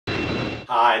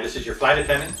Hi, this is your flight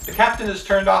attendant. The captain has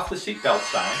turned off the seatbelt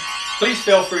sign. Please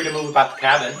feel free to move about the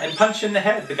cabin and punch in the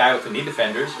head the guy with the knee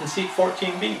defenders in seat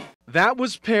 14B. That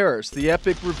was Paris, the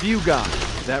Epic review guy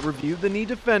that reviewed the knee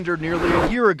defender nearly a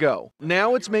year ago.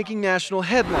 Now it's making national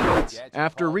headlines.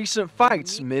 After recent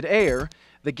fights mid-air,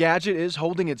 the gadget is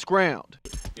holding its ground.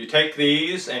 You take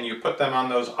these and you put them on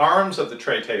those arms of the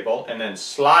tray table and then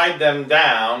slide them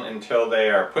down until they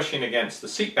are pushing against the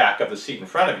seat back of the seat in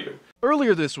front of you.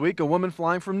 Earlier this week, a woman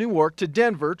flying from Newark to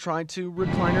Denver tried to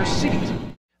recline her seat.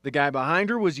 The guy behind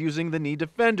her was using the knee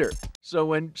defender. So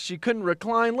when she couldn't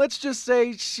recline, let's just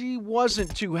say she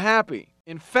wasn't too happy.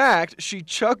 In fact, she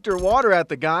chucked her water at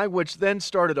the guy, which then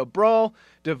started a brawl,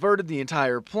 diverted the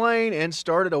entire plane, and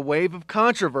started a wave of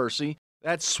controversy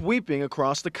that's sweeping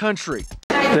across the country.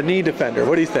 The knee defender,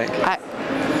 what do you think?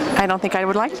 I don't think I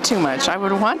would like it too much. I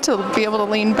would want to be able to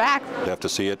lean back. You have to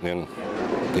see it in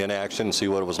action and see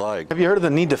what it was like. Have you heard of the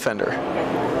knee defender?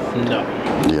 No.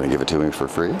 You gonna give it to me for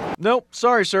free? Nope,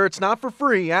 sorry sir, it's not for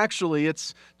free. Actually,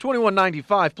 it's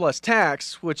 $21.95 plus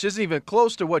tax, which isn't even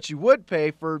close to what you would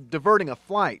pay for diverting a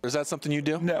flight. Is that something you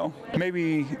do? No,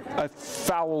 maybe a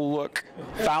foul look.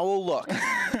 Foul look.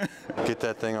 Get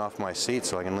that thing off my seat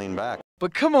so I can lean back.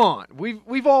 But come on,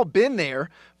 we've all been there.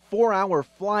 4-hour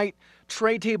flight,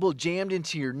 tray table jammed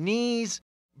into your knees,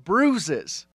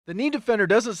 bruises. The knee defender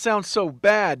doesn't sound so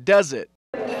bad, does it?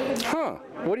 Huh.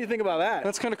 What do you think about that?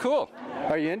 That's kind of cool.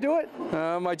 Are you into it?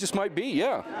 I just might be,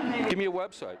 yeah. Give me a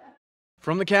website.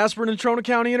 From the Casper and Trona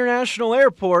County International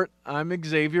Airport, I'm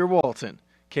Xavier Walton,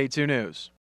 K2 News.